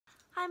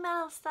Hi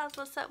my stars,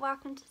 what's up?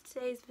 Welcome to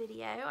today's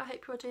video. I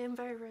hope you're doing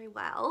very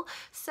well.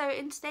 So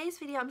in today's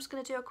video I'm just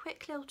going to do a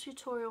quick little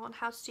tutorial on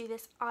how to do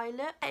this eye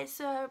look. It's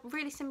a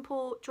really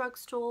simple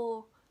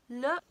drugstore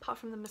look, apart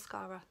from the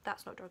mascara.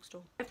 That's not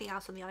drugstore. Everything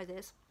else on the eyes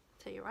is.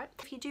 So you're right.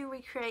 If you do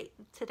recreate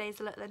today's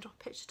look, then drop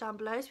a picture down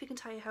below so we can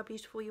tell you how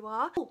beautiful you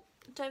are. Oh,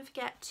 don't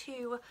forget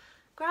to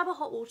grab a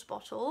hot water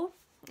bottle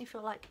if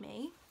you're like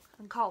me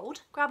and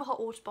cold. Grab a hot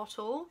water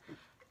bottle,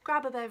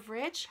 grab a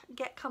beverage,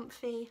 get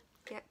comfy,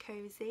 get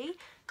cozy,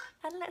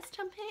 and let's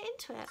jump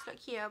into it. Look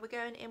here, we're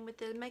going in with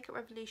the Makeup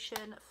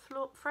Revolution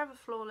Forever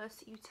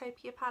Flawless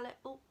Eutopia palette.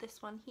 Oh,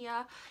 this one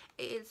here.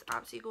 It is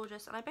absolutely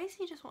gorgeous, and I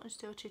basically just wanted to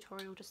do a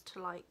tutorial just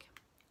to like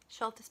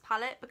show off this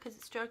palette because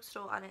it's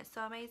drugstore and it's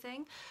so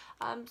amazing.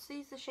 So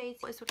these are the shades.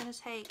 We're going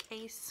to take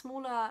a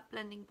smaller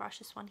blending brush,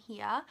 this one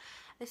here.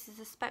 This is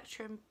a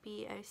Spectrum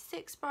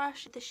B06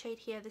 brush. The shade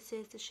here, this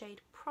is the shade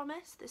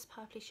Promise, this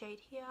purpley shade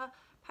here.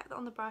 Pack that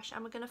on the brush,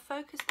 and we're going to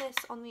focus this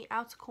on the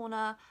outer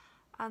corner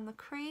and the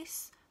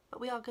crease, but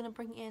we are going to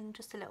bring in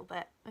just a little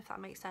bit, if that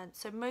makes sense.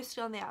 So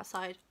mostly on the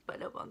outside, but a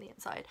little bit on the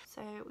inside.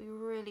 So we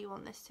really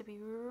want this to be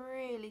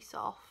really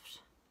soft.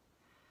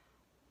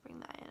 Bring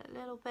that in a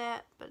little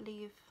bit, but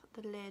leave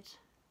the lid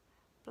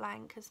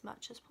blank as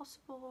much as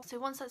possible. So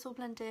once that's all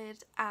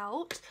blended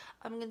out,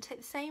 I'm going to take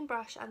the same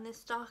brush and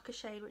this darker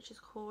shade, which is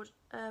called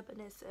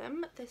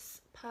Urbanism,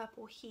 this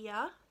purple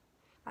here,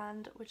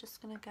 and we're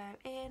just going to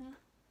go in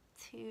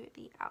to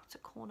the outer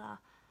corner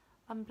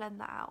and blend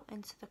that out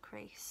into the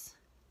crease.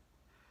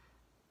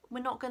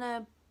 We're not going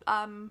to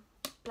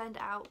blend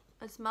it out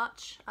as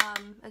much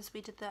as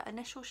we did the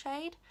initial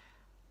shade,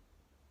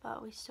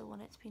 but we still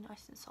want it to be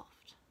nice and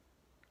soft.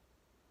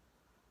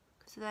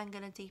 So then I'm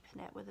going to deepen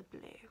it with a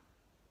blue.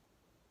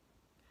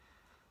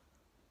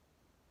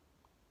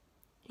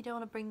 You don't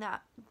want to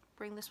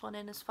bring this one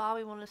in as far.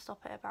 We want to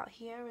stop it about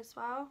here as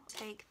well.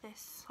 Take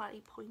this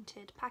slightly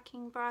pointed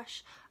packing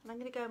brush, and I'm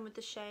going to go in with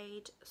the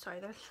shade,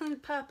 sorry, the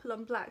purple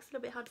on black, it's a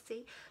little bit hard to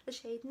see, the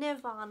shade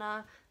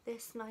Nirvana,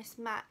 this nice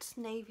matte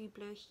navy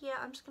blue here.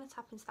 I'm just going to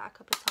tap into that a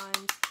couple of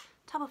times,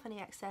 tap off any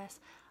excess,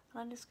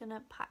 and I'm just going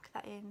to pack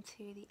that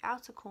into the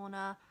outer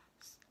corner,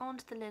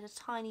 onto the lid a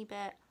tiny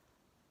bit,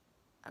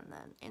 and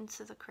then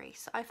into the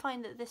crease. I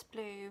find that this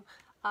blue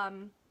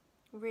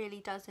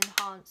really does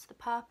enhance the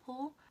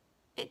purple.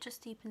 It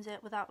just deepens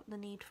it without the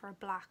need for a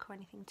black or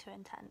anything too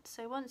intense.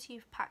 So once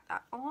you've packed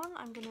that on,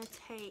 I'm going to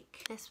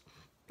take this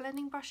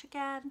blending brush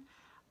again,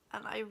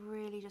 and I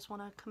really just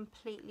want to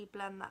completely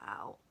blend that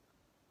out.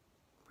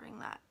 Bring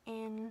that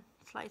in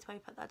slightly to where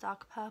you put that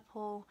darker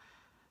purple.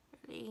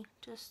 Really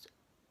just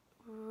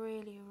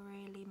really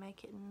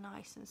make it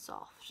nice and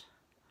soft,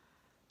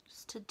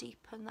 just to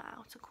deepen the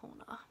outer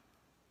corner.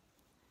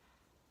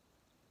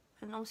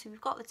 And obviously we've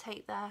got the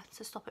tape there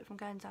to stop it from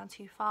going down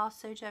too far,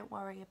 so don't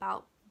worry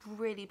about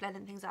really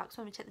blending things out, because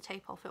when we take the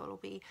tape off it will all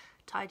be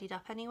tidied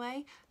up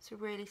anyway. So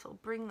really sort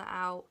of bring that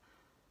out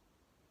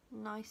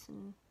nice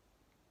and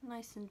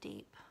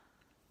deep.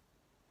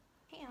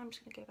 Okay, I'm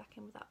just going to go back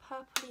in with that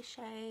purpley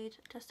shade,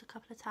 just a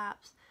couple of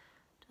taps,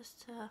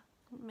 just to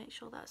make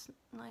sure that's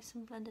nice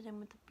and blended in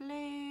with the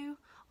blue.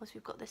 Once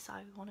we've got this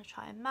side, we want to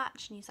try and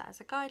match and use that as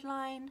a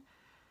guideline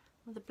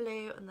with the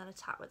blue, and then a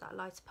tap with that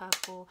lighter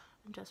purple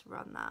and just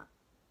run that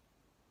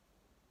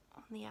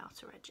on the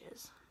outer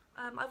edges.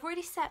 I've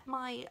already set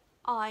my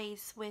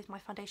eyes with my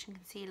foundation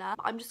concealer.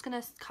 I'm just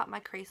going to cut my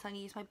crease. I'm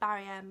going to use my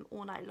Barry M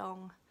All Night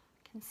Long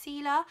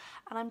concealer,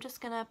 and I'm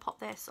just going to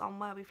pop this on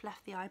where we've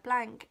left the eye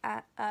blank,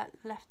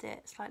 left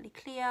it slightly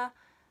clear,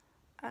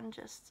 and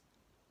just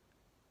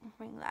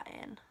bring that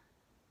in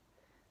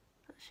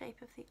for the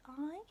shape of the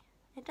eye.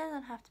 It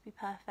doesn't have to be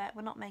perfect,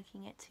 we're not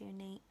making it too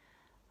neat.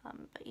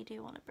 But you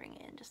do want to bring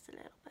it in just a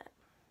little bit.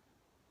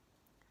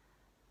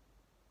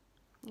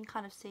 You can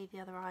kind of see the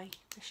other eye,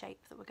 the shape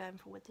that we're going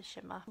for with the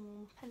shimmer.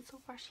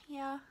 Pencil brush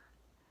here,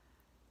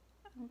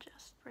 and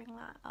just bring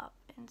that up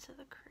into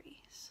the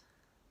crease.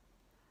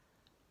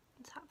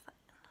 And tap that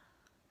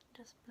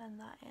in. Just blend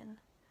that in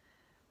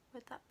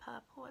with that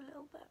purple a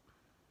little bit.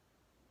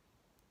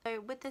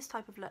 So with this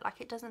type of look,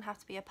 like, it doesn't have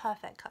to be a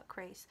perfect cut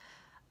crease.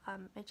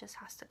 It just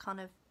has to kind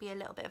of be a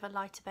little bit of a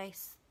lighter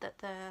base that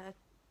the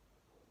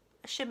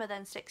shimmer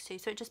then sticks to,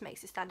 so it just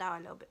makes it stand out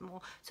a little bit more.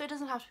 So it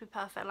doesn't have to be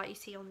perfect like you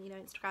see on, you know,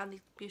 Instagram.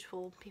 These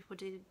beautiful people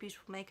do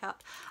beautiful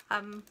makeup.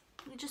 You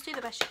just do the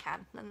best you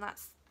can, and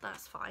that's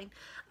fine.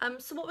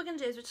 So what we're going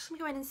to do is we're just going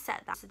to go in and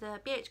set that. So the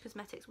BH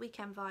Cosmetics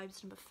Weekend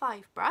Vibes number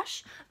 5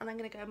 brush, and I'm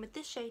going to go in with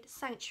this shade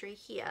Sanctuary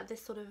here,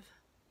 this sort of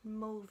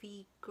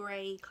mauvey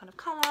grey kind of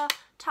colour.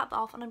 Tap that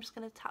off, and I'm just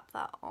going to tap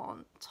that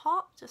on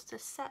top just to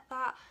set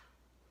that.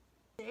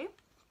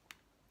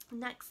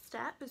 Next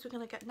step is we're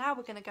going to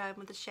go in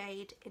with the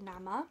shade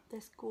Enamor,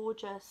 this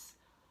gorgeous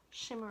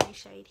shimmery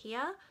shade here.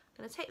 I'm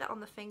going to take that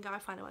on the finger. I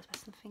find it works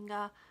best on the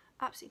finger.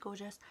 Absolutely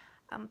gorgeous.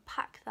 And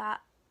pack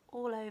that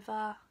all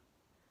over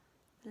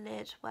the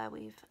lid where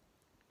we've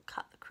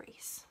cut the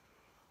crease.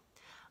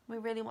 We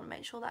really want to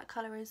make sure that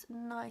colour is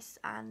nice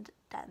and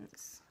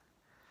dense,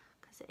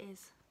 because it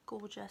is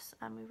gorgeous,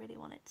 and we really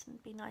want it to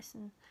be nice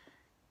and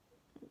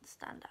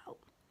stand out.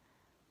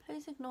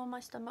 Please ignore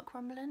my stomach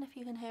rumbling if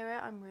you can hear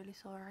it, I'm really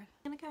sorry.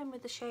 I'm going to go in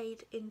with the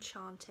shade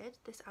Enchanted,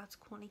 this outer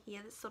corner here,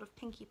 this sort of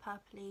pinky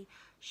purpley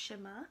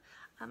shimmer.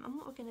 And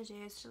what we're going to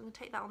do is just going to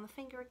take that on the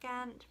finger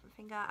again, different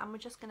finger, and we're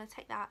just going to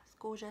take that, it's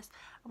gorgeous,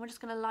 and we're just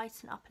going to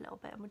lighten up a little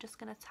bit, and we're just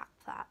going to tap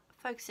that.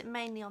 Focus it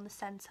mainly on the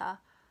centre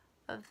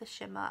of the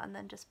shimmer and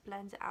then just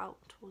blend it out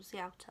towards the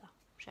outer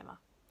shimmer.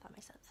 That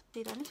makes sense.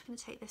 So then I'm just going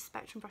to take this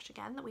spectrum brush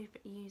again that we've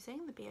been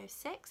using, the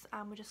B06,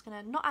 and we're just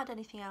going to not add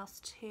anything else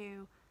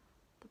to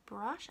the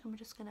brush, and we're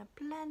just going to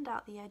blend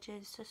out the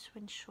edges just to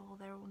ensure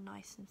they're all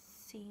nice and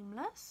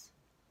seamless,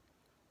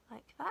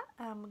 like that.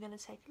 And we're going to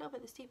take a little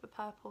bit of this deeper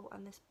purple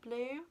and this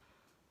blue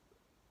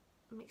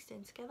mixed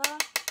in together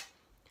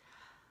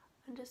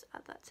and just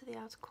add that to the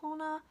outer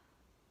corner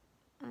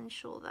and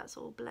ensure that's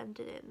all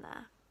blended in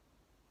there.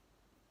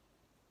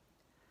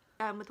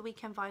 With the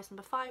Weekend Vibes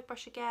number 5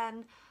 brush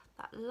again,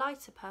 that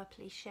lighter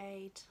purpley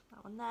shade,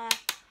 that one there,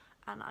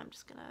 and I'm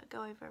just going to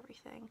go over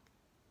everything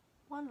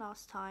one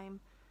last time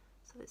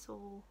so it's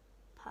all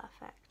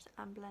perfect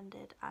and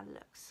blended and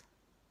looks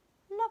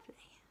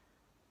lovely.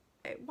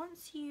 So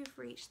once you've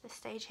reached this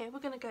stage here, we're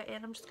going to go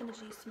in, I'm just going to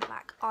do some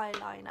black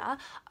eyeliner.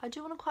 I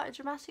do want quite a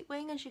dramatic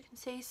wing, as you can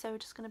see, so we're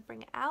just going to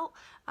bring it out,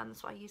 and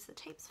that's what I use the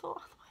tapes for,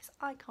 otherwise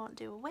I can't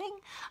do a wing.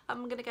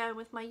 I'm going to go in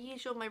with my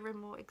usual, my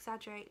Rimmel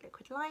Exaggerate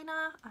liquid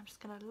liner. I'm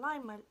just going to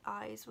line my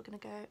eyes, we're going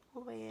to go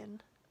all the way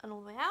in and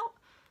all the way out,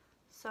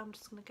 so I'm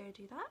just going to go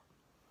do that.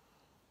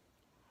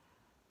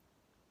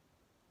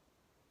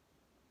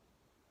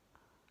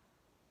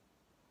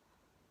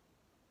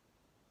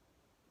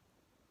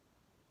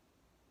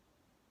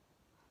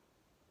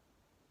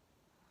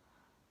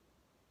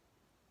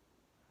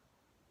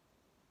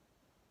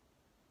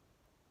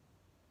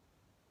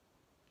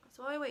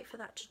 So while I wait for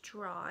that to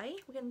dry,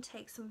 we're going to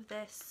take some of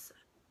this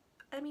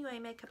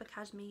MUA Makeup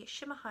Academy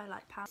Shimmer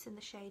Highlight Powder in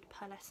the shade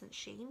Pearlescent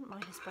Sheen.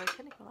 Mine is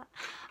broken, ignore that.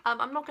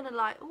 I'm not going to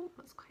lie, oh,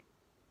 that's quite,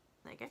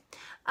 there you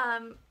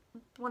go.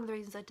 One of the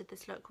reasons I did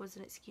this look was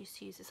an excuse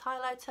to use this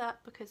highlighter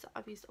because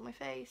I've used it on my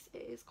face.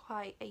 It is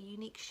quite a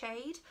unique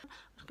shade. I'm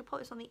just going to put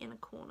this on the inner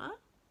corner.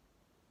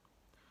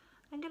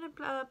 I'm going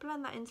to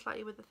blend that in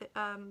slightly with the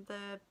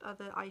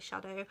other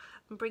eyeshadow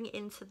and bring it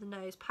into the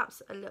nose,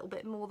 perhaps a little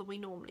bit more than we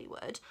normally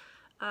would.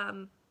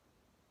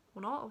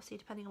 Or not, obviously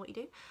depending on what you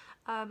do.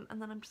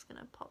 And then I'm just going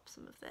to pop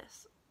some of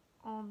this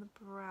on the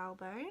brow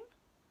bone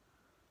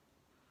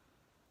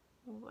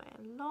all the way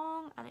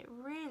along, and it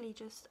really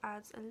just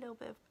adds a little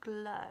bit of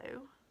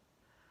glow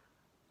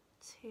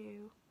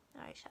to the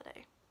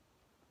eyeshadow,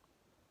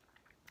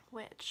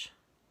 which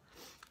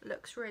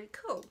looks really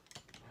cool.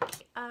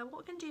 What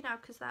we're going to do now,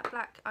 because that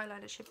black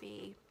eyeliner should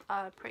be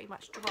pretty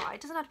much dry,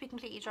 it doesn't have to be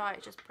completely dry,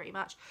 it's just pretty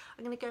much,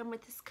 I'm going to go in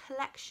with this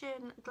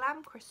Collection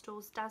Glam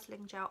Crystals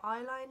Dazzling Gel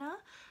Eyeliner.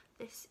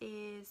 This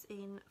is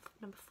in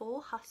number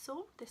 4,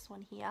 Hustle, this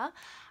one here,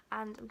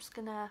 and I'm just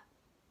going to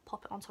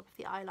pop it on top of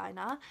the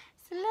eyeliner.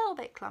 It's a little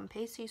bit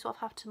clumpy, so you sort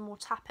of have to more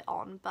tap it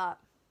on, but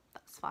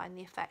that's fine,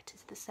 the effect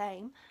is the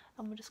same,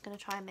 and we're just going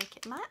to try and make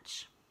it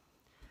match.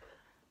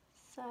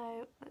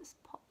 So let's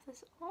pop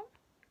this on.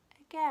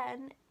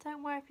 Again,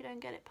 don't worry if you don't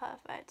get it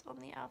perfect on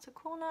the outer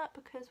corner,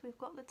 because we've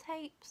got the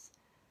tapes,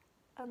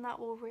 and that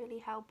will really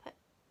help it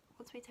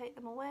once we take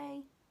them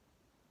away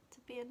to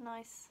be a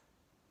nice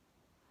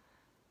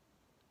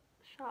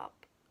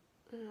sharp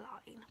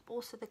line. But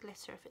also the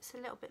glitter, if it's a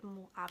little bit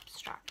more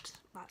abstract,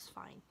 that's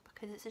fine,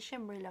 because it's a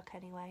shimmery look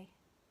anyway,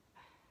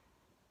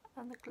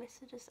 and the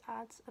glitter just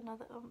adds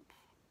another oomph.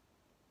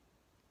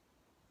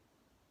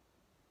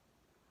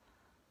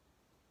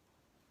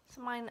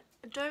 So mine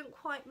don't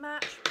quite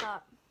match,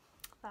 but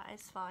that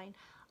is fine.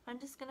 I'm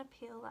just going to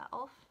peel that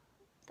off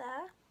there.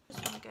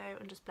 Just going to go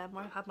and just blend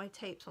more. I have my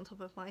tapes on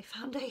top of my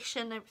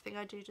foundation. Everything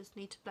I do just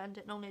need to blend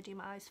it. Normally I do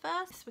my eyes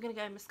first. So we're going to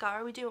go in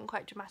mascara. We do want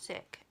quite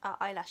dramatic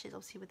eyelashes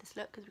obviously with this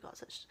look, because we've got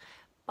such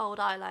bold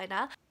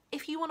eyeliner.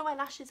 If you want to wear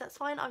lashes, that's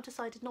fine. I've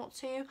decided not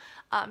to,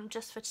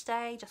 just for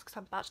today, just because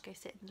I'm about to go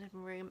sit in the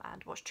living room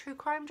and watch true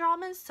crime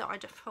dramas. So I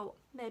just thought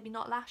maybe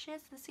not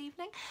lashes this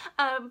evening.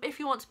 If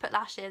you want to put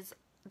lashes,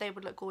 they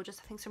would look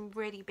gorgeous. I think some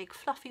really big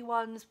fluffy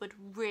ones would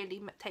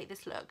really take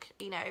this look,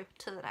 you know,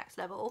 to the next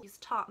level. This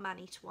Tarte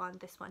Maneater one,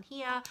 this one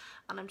here,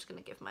 and I'm just going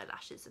to give my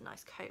lashes a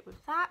nice coat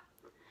with that.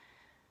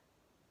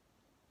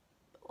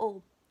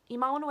 Oh, you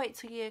might want to wait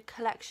till your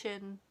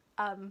Collection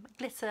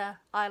glitter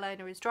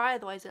eyeliner is dry,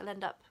 otherwise it'll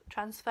end up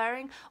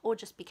transferring, or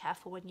just be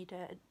careful when you do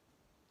it.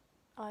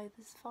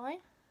 Either's fine.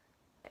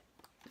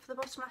 For the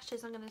bottom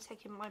lashes, I'm going to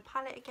take in my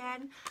palette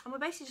again, and we're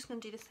basically just going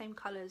to do the same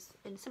colours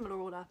in similar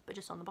order, but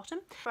just on the bottom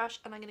brush.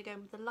 And I'm going to go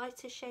in with the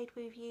lighter shade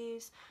we've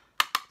used,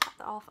 tap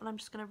that off, and I'm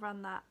just going to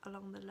run that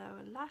along the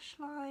lower lash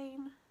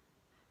line.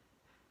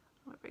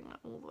 I'm going to bring that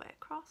all the way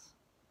across.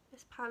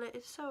 This palette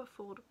is so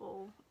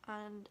affordable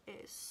and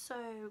it's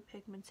so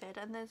pigmented,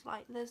 and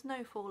there's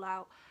no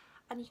fallout,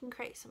 and you can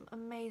create some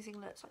amazing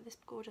looks. Like this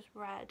gorgeous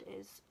red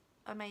is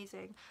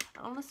amazing,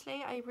 and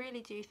honestly I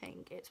really do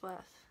think it's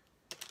worth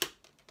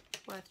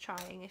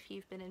trying if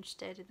you've been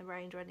interested in the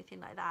range or anything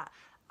like that.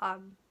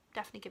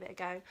 Definitely give it a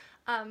go.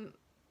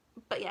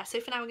 But yeah, so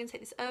for now we're going to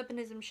take this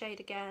Urbanism shade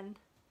again,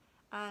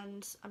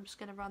 and I'm just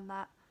going to run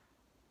that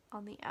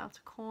on the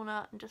outer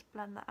corner and just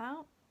blend that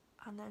out,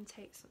 and then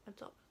take a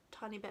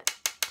tiny bit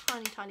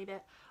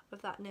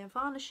of that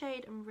Nirvana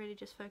shade and really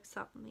just focus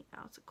up on the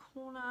outer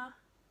corner.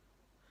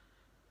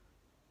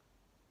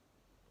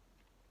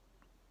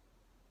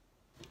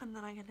 And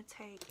then I'm going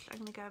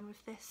to go in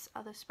with this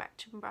other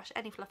Spectrum brush.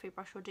 Any fluffy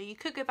brush will do. You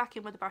could go back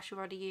in with the brush you've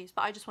already used,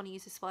 but I just want to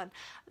use this one.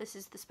 This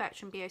is the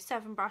Spectrum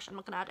BO7 brush. I'm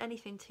not going to add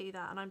anything to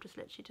that, and I'm just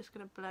literally just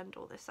going to blend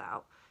all this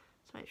out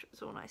to make sure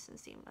it's all nice and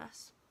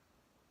seamless.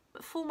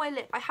 But for my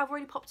lip, I have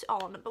already popped it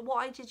on, but what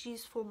I did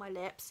use for my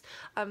lips,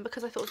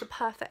 because I thought it was a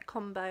perfect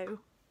combo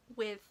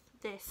with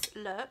this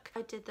look,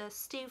 I did the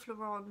Steve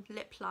Laurent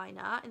lip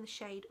liner in the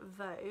shade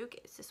Vogue.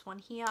 It's this one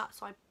here,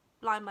 so I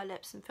line my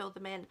lips and fill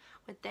them in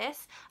with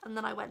this, and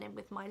then I went in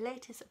with my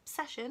latest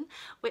obsession,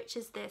 which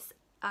is this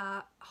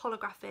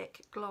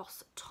holographic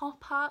gloss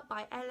topper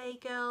by LA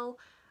Girl,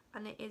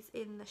 and it is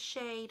in the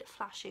shade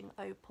Flashing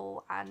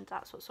Opal, and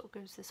that's what sort of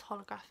gives this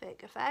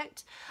holographic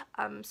effect.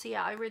 So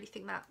yeah, I really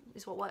think that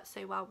is what works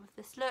so well with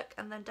this look,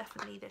 and then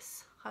definitely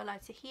this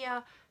highlighter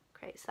here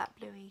creates that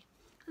bluey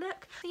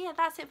look. So yeah,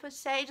 that's it for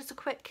today. Just a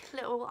quick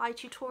little eye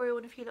tutorial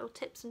and a few little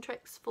tips and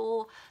tricks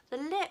for the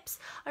lips.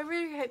 I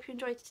really hope you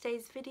enjoyed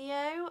today's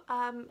video.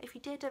 If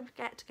you did, don't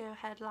forget to go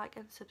ahead, like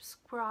and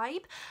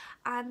subscribe,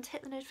 and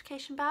hit the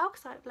notification bell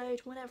because I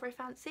upload whenever I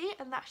fancy,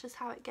 and that's just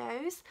how it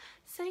goes.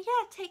 So yeah,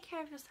 take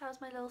care of yourselves,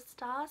 my little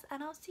stars,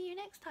 and I'll see you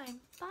next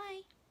time.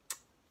 Bye.